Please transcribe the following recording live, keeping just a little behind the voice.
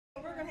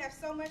have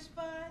so much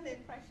fun.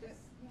 And precious.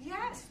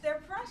 Yes,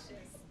 they're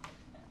precious.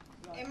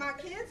 And my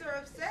kids are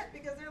upset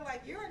because they're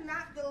like, you're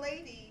not the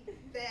lady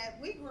that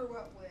we grew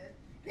up with.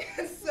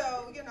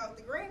 So, you know,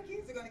 the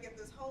grandkids are going to get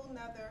this whole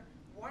nother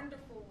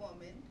wonderful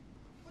woman,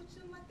 which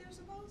is like they're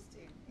supposed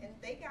to. And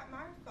they got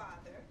my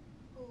father,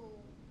 who,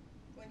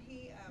 when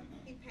he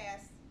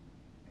passed,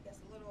 I guess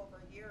a little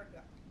over a year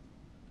ago,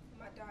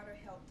 my daughter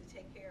helped to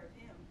take care of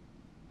him.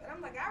 But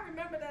I'm like, I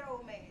remember that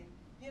old man,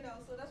 you know,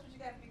 so that's what you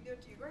got to be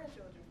good to your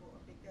grandchildren for,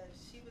 because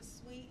she was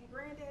sweet, and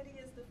Granddaddy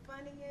is the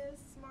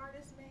funniest,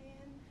 smartest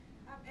man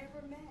I've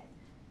ever met.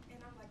 And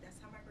I'm like, that's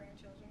how my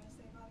grandchildren will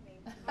say about me.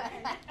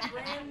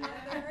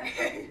 Grandmother.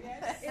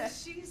 Yes. And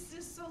she's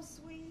just so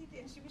sweet,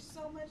 and she was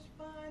so much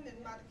fun. And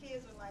my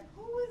kids are like,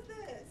 who is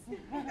this?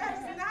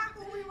 That's not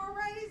who we were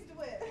raised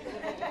with.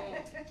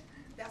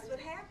 That's what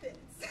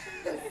happens.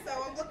 So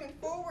I'm looking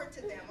forward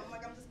to them. I'm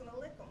like, I'm just going to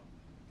lick them.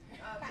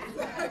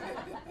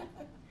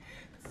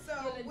 So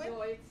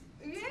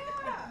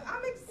yeah,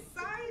 I'm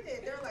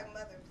excited. They're like,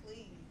 Mother,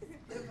 please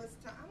give us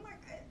time. I'm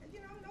like, you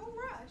know, no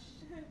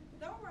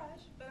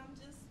rush, but I'm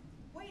just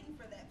waiting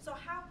for them. So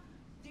how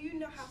do you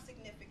know how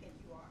significant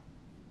you are?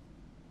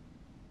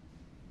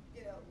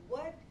 You know,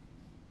 what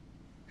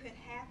could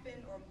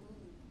happen or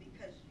move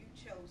because you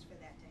chose for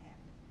that to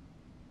happen?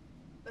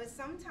 But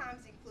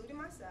sometimes, including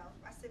myself,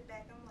 I sit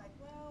back and I'm like,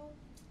 well,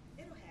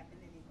 it'll happen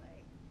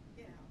anyway.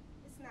 You know,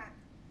 it's not,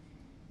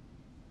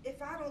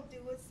 if I don't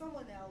do it,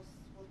 someone else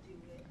will do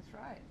it. That's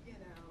right. You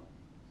know,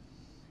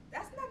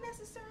 that's not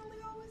necessarily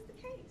always the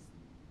case.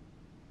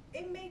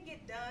 It may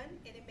get done,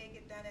 and it may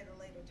get done at a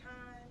later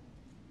time.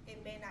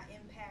 It may not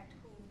impact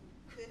who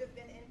could have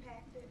been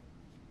impacted,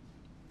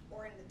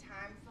 or in the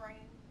time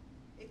frame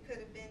it could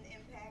have been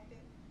impacted,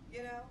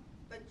 you know.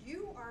 But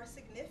you are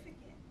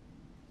significant.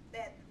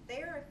 That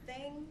there are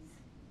things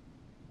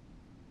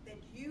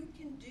that you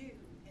can do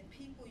and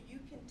people you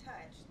can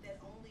touch that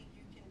only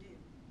you can do.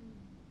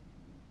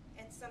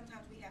 And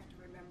sometimes we have to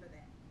remember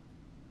that.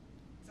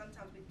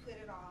 Sometimes we put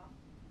it off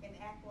and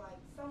act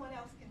like someone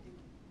else can do it.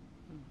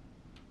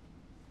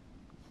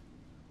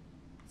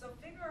 So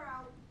figure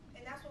out,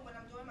 and that's when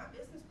I'm doing my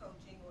business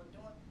coaching or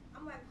doing,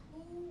 I'm like,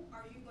 who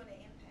are you going to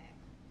impact?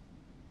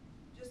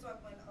 Just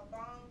like when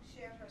Abong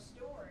shared her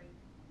story,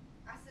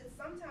 I said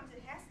sometimes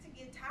it has to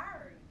get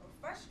tiring or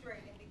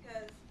frustrating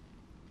because,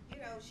 you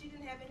know, she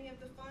didn't have any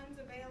of the funds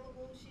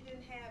available. She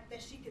didn't have,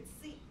 that she could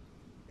see.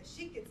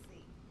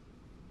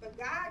 But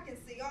God can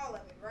see all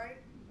of it, right?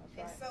 That's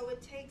And right. so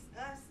it takes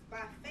us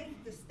by faith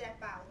to step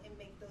out and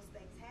make those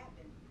things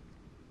happen.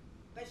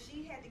 But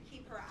she had to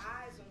keep her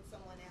eyes on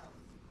someone else.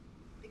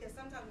 Because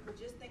sometimes if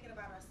we're just thinking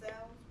about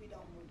ourselves, we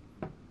don't move.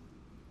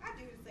 I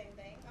do the same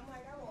thing. I'm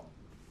like, I won't,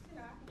 you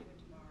know, I can do it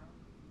tomorrow.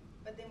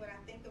 But then when I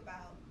think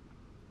about,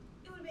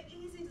 it would have been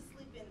easy to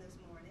sleep in this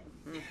morning.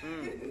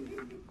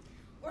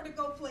 Or to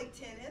go play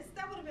tennis.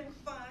 That would have been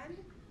fun.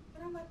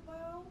 But I'm like,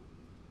 well,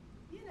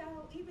 you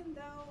know, even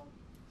though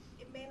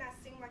it may not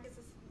seem like it's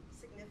a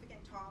significant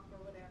talk or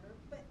whatever,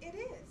 but it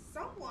is.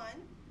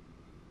 Someone,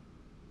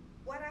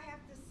 what I have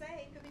to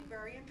say could be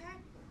very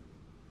impactful.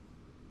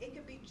 It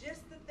could be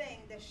just the thing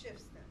that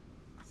shifts them.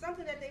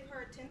 Something that they've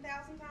heard 10,000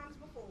 times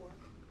before,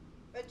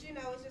 but you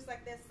know, it's just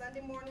like that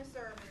Sunday morning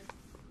service.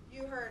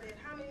 You heard it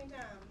how many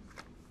times?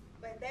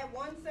 But that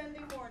one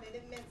Sunday morning,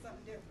 it meant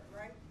something different,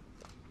 right?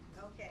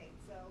 Okay,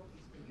 so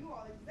you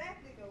all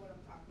exactly know what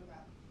I'm talking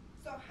about.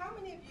 So how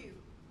many of you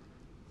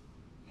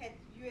had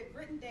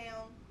written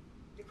down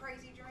the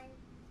crazy dream?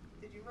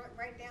 Did you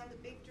write down the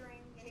big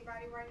dream?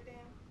 Anybody write it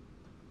down?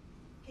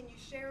 Can you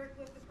share it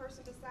with the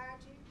person beside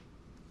you?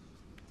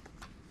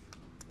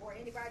 Or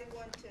anybody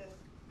want to,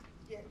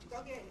 yeah,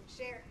 go ahead and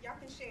share it. Y'all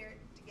can share it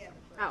together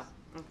first.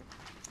 Oh, okay.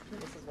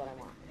 This is what I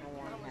want. I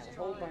want to have a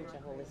whole bunch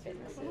of holy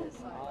fitnesses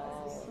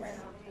all around.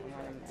 I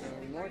want them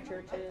in more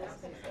churches,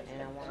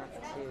 and I want to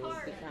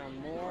become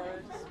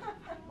more,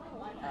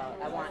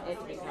 I want it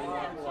to become more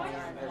who I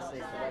am versus the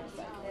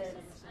website.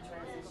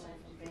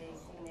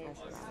 That's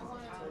what I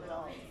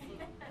want.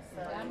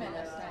 I'm in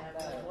a state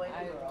though.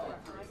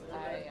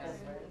 I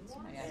asked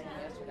me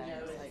yesterday,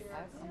 I was like,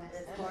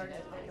 It's hard to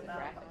think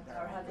about,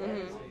 or how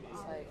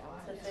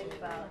to think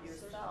about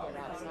yourself. get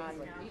outside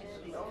with people.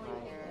 The only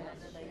parent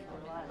that they can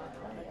rely on,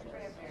 like a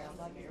grandparent,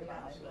 like your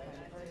mom.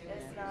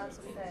 It's not the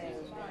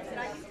same. And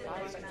I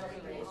always do.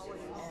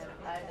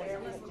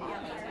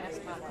 That's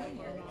my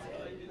opinion.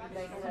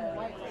 They couldn't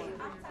wait for you.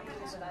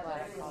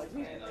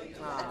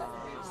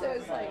 So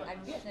it's like,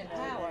 I'm getting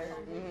empowered,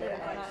 but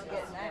I'm not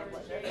getting out.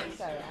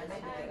 So I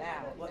need to get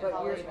out. But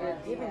you're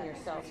giving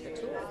yourself the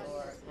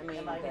tools. I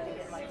mean, the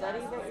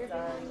study that you're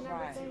doing,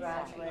 Right.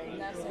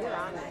 you're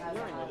on it.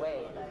 You're on your way.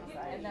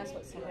 And that's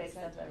what somebody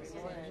said to me. They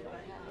said,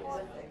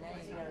 what the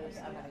name of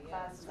somebody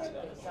else to get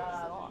a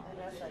job. And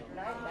that's like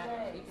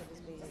That you can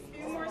just be A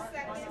few more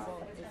seconds.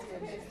 It's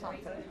good to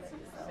confidence.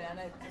 I mean, I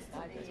know I just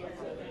want to do it,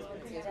 but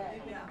it gives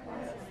me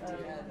confidence to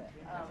know that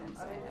I can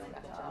say that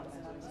about the job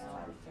and I'm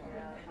sorry.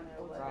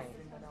 Right.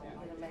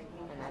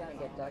 And I think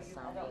it does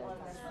sound good.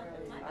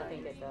 I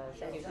think it does.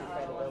 It gives you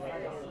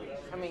credibility.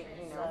 I mean,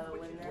 you know,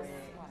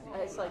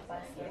 it's like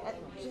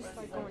just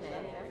like going to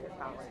any other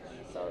college.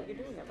 So you're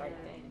doing the right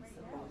thing.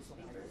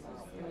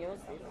 And you'll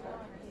see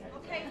that.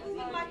 Okay, who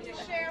would like to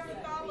share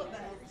with all of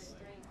us?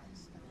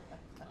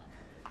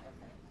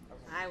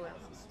 I will.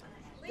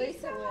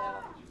 Lisa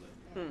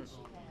will.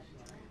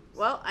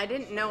 Well, I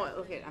didn't know it.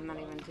 Okay, I'm not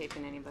even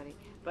taping anybody,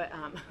 but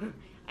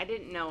I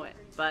didn't know it.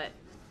 But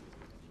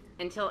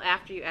until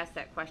after you asked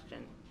that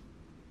question,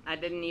 I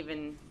didn't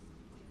even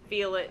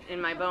feel it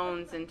in my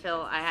bones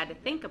until I had to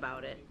think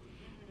about it.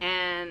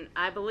 And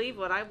I believe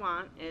what I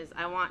want is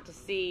I want to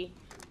see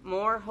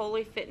more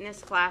holy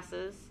fitness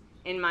classes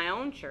in my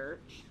own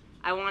church.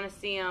 I want to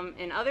see them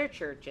in other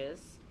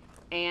churches,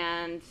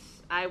 and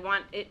I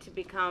want it to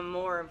become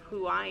more of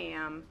who I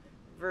am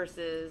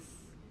versus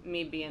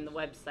me being the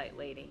website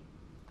lady.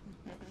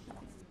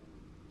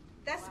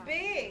 That's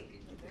big.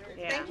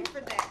 Yeah. Thank you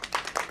for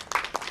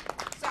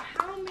that. So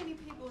how many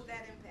people would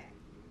that impact?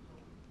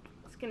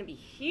 It's going to be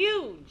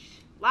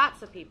huge.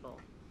 Lots of people.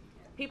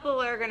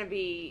 People are going to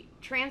be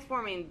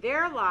transforming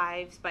their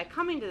lives by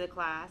coming to the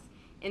class,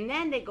 and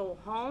then they go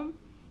home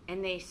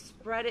and they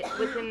spread it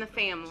within the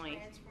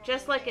family,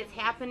 just like it's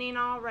happening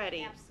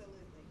already. Absolutely.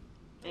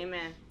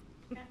 Amen.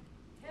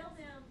 Tell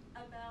them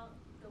about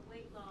the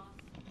weight loss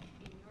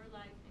in your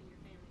life and your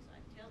family's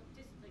life. Tell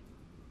just like.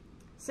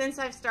 Since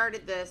I've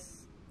started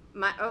this,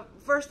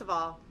 first of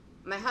all,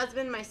 my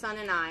husband, my son,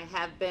 and I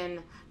have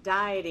been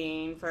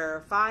dieting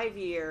for 5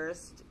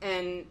 years,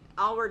 and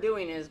all we're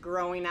doing is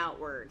growing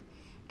outward.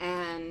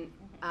 And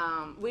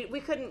we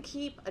couldn't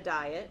keep a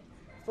diet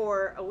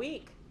for a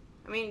week.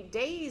 I mean,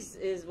 days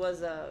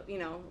was a,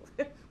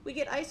 we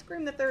get ice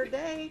cream the third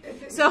day.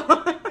 So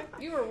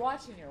You were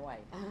watching your weight.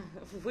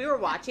 we were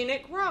watching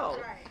it grow.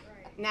 Right.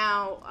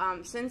 Now,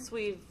 since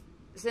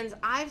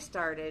I've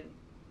started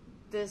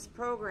this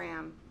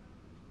program,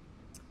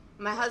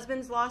 my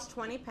husband's lost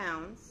 20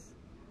 pounds,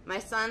 my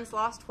son's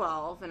lost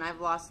 12, and I've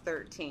lost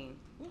 13.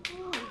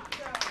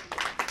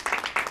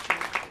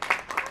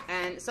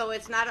 And so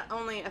it's not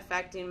only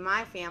affecting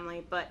my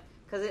family, but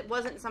because it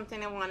wasn't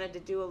something I wanted to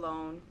do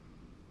alone.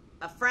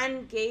 A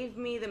friend gave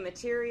me the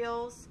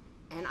materials,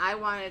 and I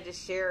wanted to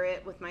share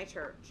it with my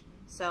church.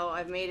 So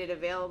I've made it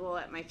available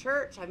at my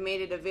church. I've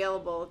made it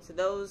available to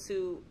those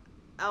who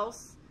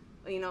else,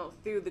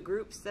 through the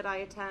groups that I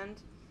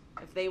attend.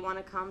 If they want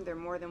to come, they're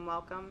more than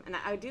welcome. And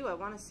I do. I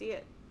want to see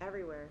it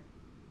everywhere.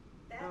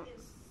 That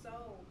is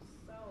so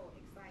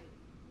exciting.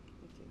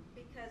 Thank you.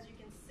 Because you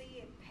can see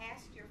it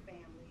past your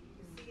family. You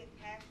can see it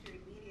past your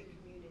immediate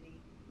community.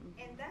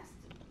 And that's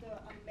the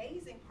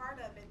amazing part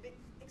of it,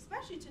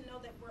 especially to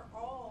know that we're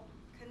all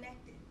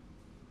connected.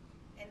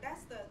 And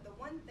that's the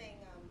one thing,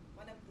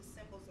 one of the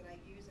symbols that I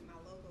use in my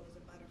logo is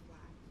a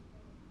butterfly.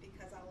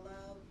 Because I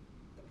love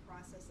the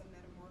process of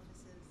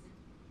metamorphosis,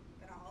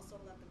 but I also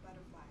love the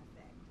butterfly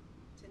effect.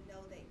 To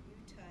know that you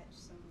touch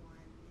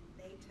someone, and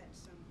they touch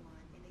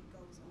someone, and it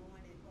goes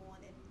on,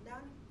 and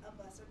none of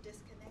us are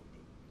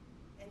disconnected.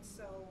 And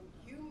so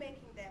you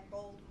making that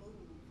bold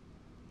move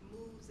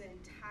moves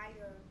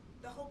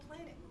the whole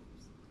planet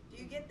moves. Do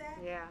you get that?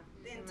 Yeah.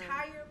 The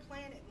entire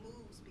planet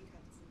moves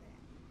because of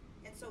that.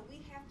 And so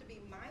we have to be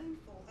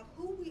mindful of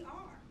who we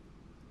are,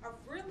 of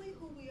really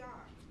who we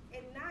are.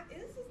 And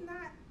this is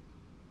not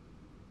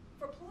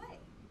for play.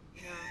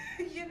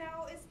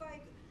 No. It's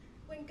like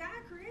when God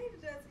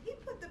created us, He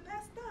put the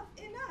best stuff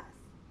in us.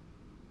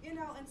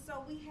 And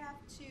so we have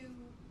to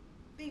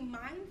be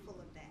mindful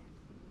of that.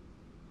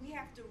 We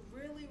have to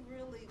really,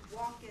 really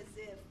walk as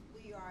if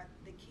we are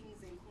the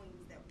kings and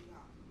queens that we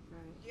are.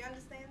 Right. Do you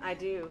understand that? I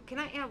do. Can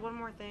I add one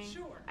more thing?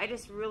 Sure. I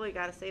just really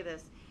got to say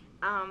this.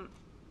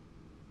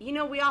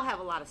 We all have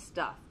a lot of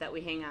stuff that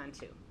we hang on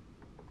to.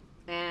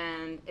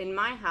 And in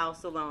my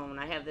house alone,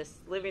 I have this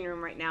living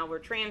room right now. We're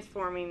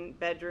transforming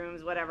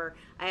bedrooms, whatever.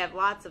 I have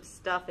lots of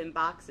stuff in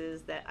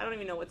boxes that I don't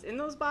even know what's in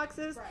those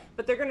boxes. Right.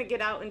 But they're going to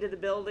get out into the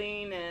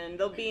building, and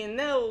they'll be in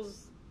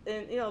those,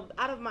 and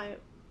out of my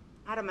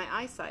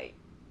eyesight.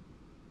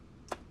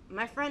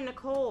 My friend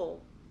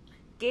Nicole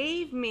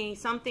gave me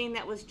something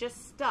that was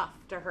just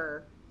stuff to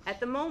her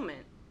at the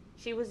moment.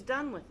 She was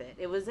done with it.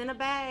 It was in a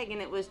bag,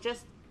 and it was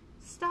just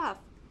stuff.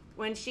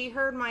 When she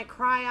heard my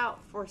cry out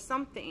for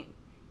something,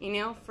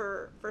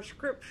 for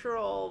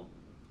scriptural,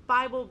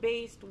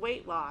 Bible-based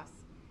weight loss,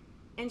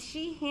 and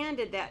she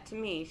handed that to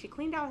me. She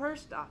cleaned out her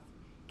stuff,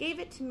 gave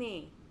it to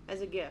me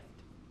as a gift.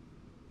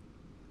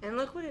 And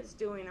look what it's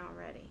doing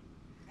already.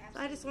 So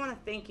I just want to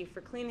thank you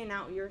for cleaning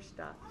out your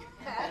stuff.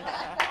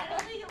 I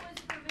don't think it was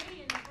for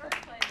me in the first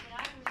place,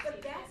 but I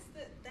received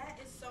that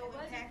is so it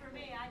wasn't impactful. for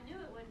me. I knew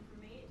it wasn't for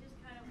me. It just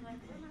kind of like,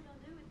 what am I going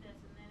to do with this?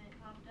 And then it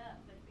popped up.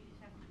 But we just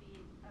have to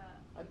be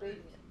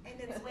Obedient. And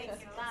it's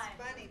Waking alive.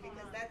 funny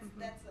because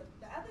that's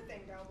the other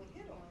thing, girl, we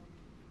hit on.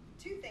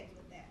 Two things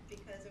with that,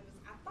 because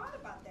I thought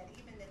about that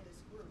even in this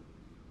group.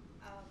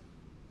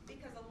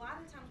 Because a lot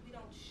of times we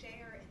don't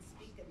share and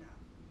speak enough.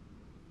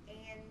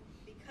 And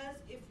because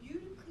if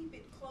you keep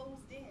it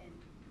closed in,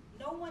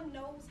 no one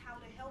knows how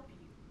to help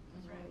you.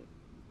 That's right.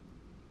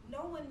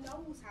 No one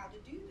knows how to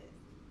do this.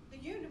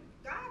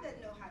 God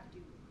doesn't know how to do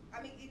it.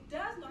 I mean, He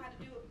does know how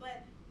to do it,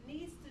 but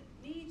needs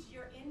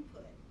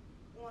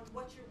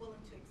what you're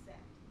willing to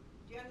accept.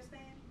 Do you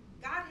understand?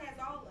 God has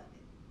all of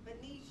it, but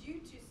needs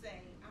you to say,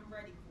 I'm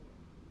ready for it.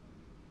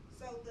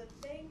 So the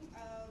thing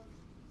of,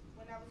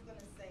 when I was going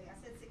to say, I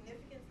said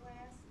significance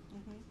last.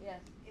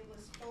 Yes. It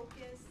was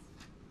focus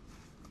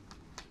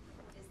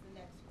is the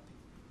next one.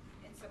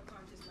 And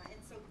subconscious mind.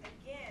 And so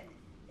again,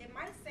 it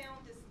might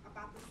sound just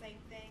about the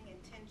same thing.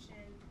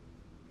 Intention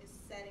is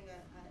setting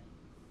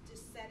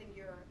just setting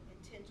your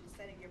intention,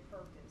 setting your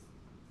purpose.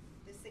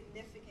 The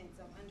significance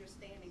of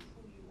understanding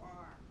who you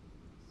are,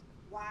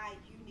 why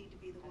you need to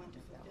be the one to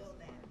fulfill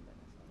that.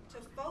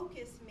 To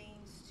focus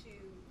means to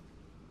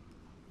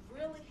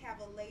really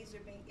have a laser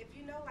beam. If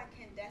you know like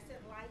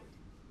incandescent light,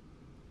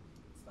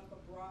 it's like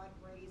a broad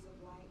rays of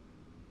light,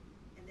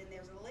 and then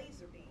there's a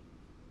laser beam,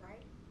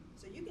 right?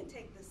 So you can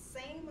take the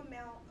same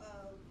amount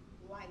of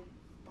light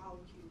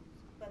molecules,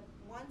 but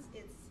once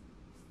it's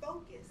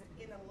focused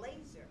in a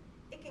laser,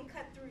 it can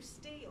cut through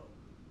steel.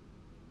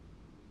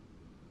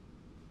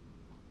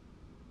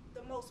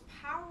 The most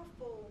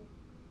powerful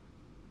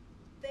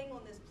thing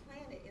on this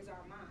planet is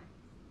our mind.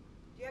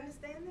 Do you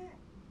understand that?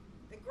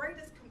 The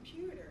greatest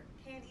computer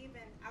can't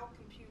even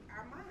outcompute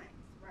our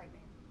minds right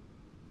now.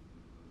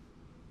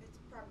 It's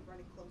probably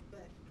running close,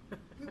 but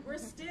we're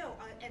still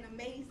an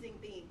amazing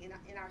being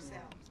in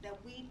ourselves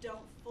that we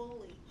don't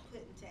fully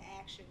put into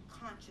action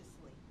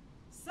consciously.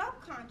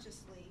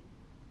 Subconsciously,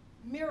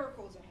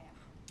 miracles are happening.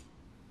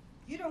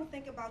 You don't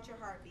think about your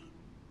heart beating.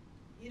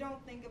 You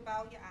don't think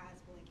about your eyes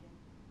blinking.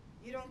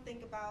 You don't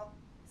think about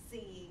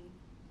seeing,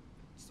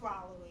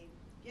 swallowing.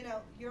 You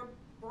know, your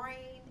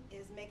brain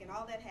is making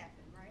all that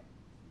happen, right?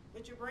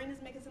 But your brain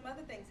is making some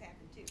other things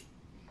happen too.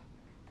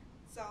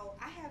 So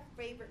I have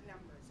favorite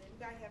numbers.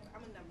 Anybody have?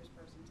 I'm a numbers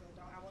person, so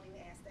I won't even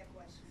ask that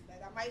question.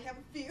 But I might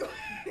have a few.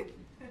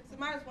 So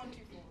mine is 1,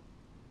 2, 4.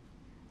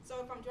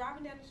 So if I'm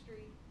driving down the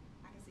street,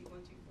 I can see 1,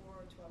 2,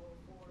 4, 12,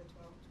 4,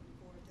 12,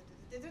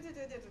 24.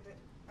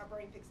 My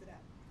brain picks it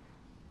up.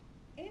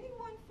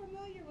 Anyone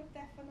familiar with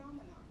that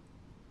phenomenon?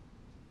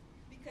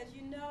 Because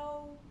you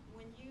know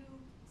when you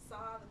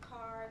saw the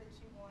car that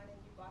you wanted,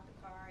 you bought the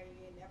car, and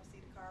you had never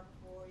seen the car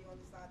before, you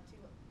only saw two.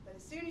 But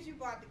as soon as you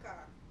bought the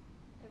car,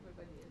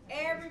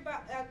 everybody,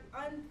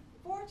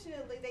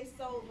 unfortunately, they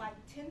sold like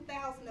 10,000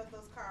 of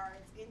those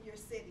cars in your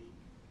city,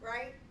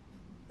 right?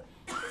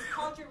 It's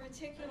called your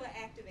reticular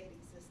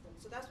activating system.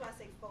 So that's why I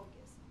say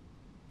focus.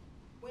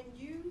 When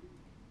you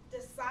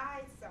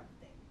decide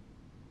something,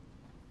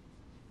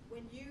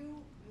 when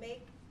you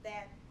make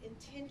that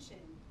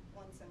intention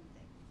on something,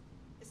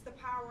 it's the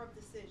power of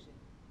decision.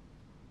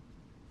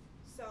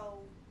 So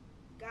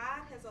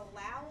God has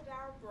allowed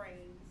our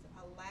brains,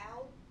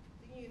 allowed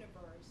the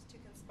universe to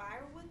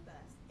conspire with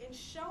us and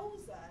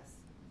shows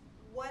us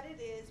what it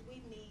is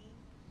we need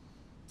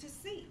to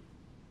see,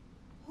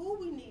 who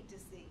we need to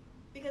see.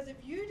 Because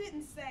if you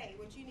didn't say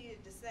what you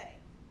needed to say,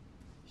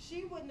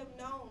 she wouldn't have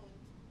known,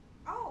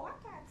 oh,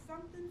 I got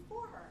something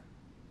for her.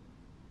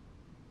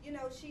 You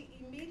know, she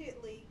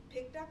immediately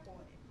picked up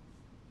on it.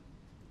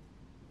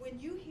 When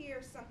you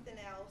hear something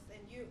else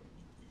and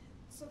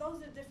so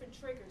those are different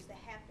triggers that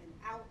happen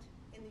out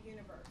in the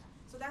universe.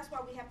 So that's why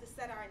we have to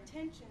set our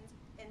intentions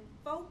and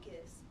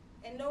focus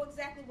and know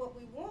exactly what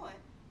we want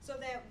so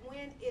that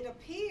when it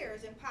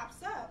appears and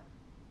pops up,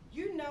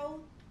 you know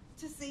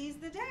to seize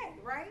the day,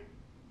 right?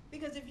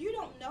 Because if you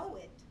don't know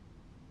it,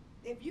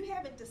 if you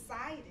haven't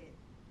decided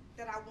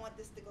that I want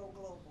this to go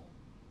global,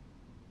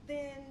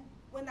 then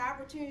when the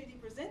opportunity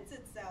presents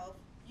itself,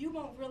 you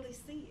won't really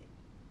see it.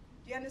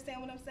 Do you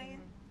understand what I'm saying?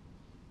 Mm-hmm.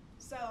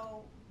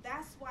 So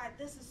that's why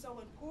this is so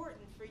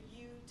important for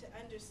you to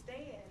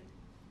understand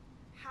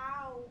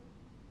how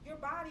your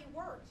body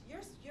works.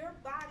 Your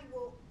body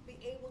will be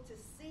able to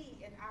see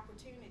an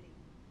opportunity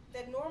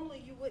that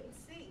normally you wouldn't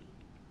see.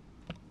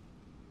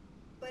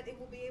 But it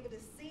will be able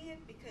to see it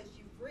because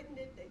you've written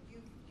it, that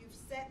you've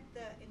set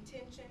the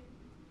intention,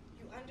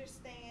 you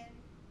understand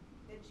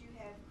that you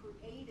have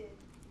created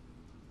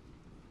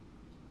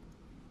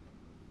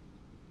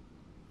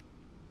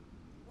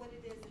what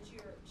it is that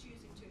you're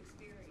choosing to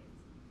experience.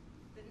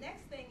 The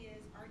next thing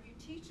is, are you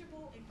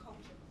teachable and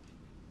coachable?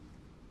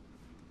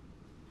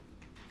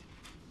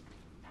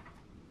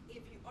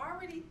 If you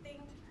already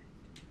think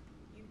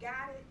you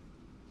got it,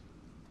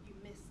 you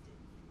missed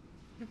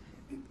it.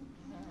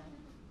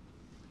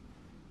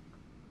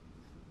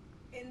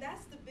 And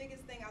that's the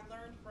biggest thing I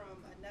learned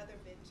from another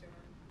mentor,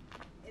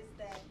 is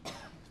that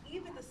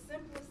even the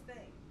simplest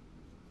thing,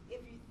 if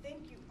you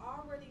think you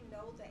already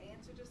know the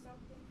answer to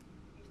something,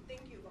 you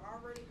think you've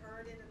already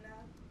heard it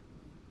enough,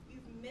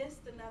 you've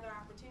missed another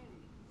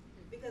opportunity.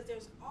 Because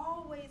there's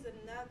always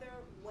another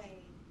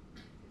way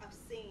of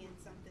seeing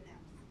something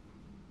else.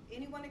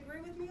 Anyone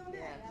agree with me on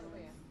that?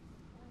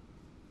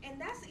 Yeah. And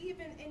that's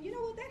even, and you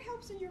know what, that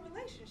helps in your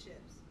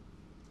relationships.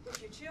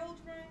 With your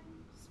children,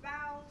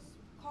 spouse,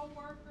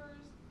 co-workers.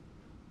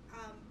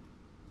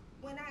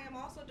 When I am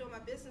also doing my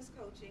business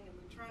coaching and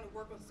we're trying to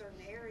work on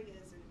certain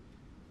areas, and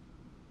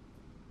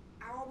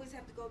I always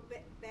have to go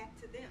back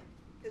to them,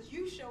 because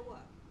you show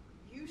up.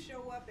 You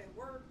show up at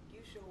work, you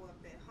show up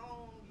at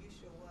home, you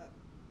show up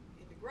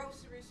in the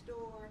grocery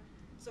store.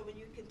 So when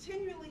you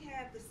continually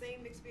have the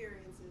same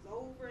experiences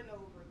over and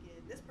over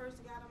again, this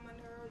person got on my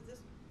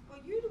nerves, well,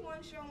 you're the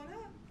one showing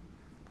up,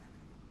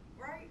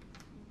 right?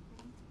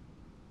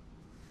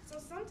 So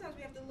sometimes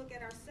we have to look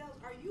at ourselves.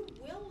 Are you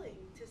willing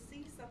to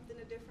see something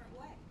a different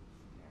way?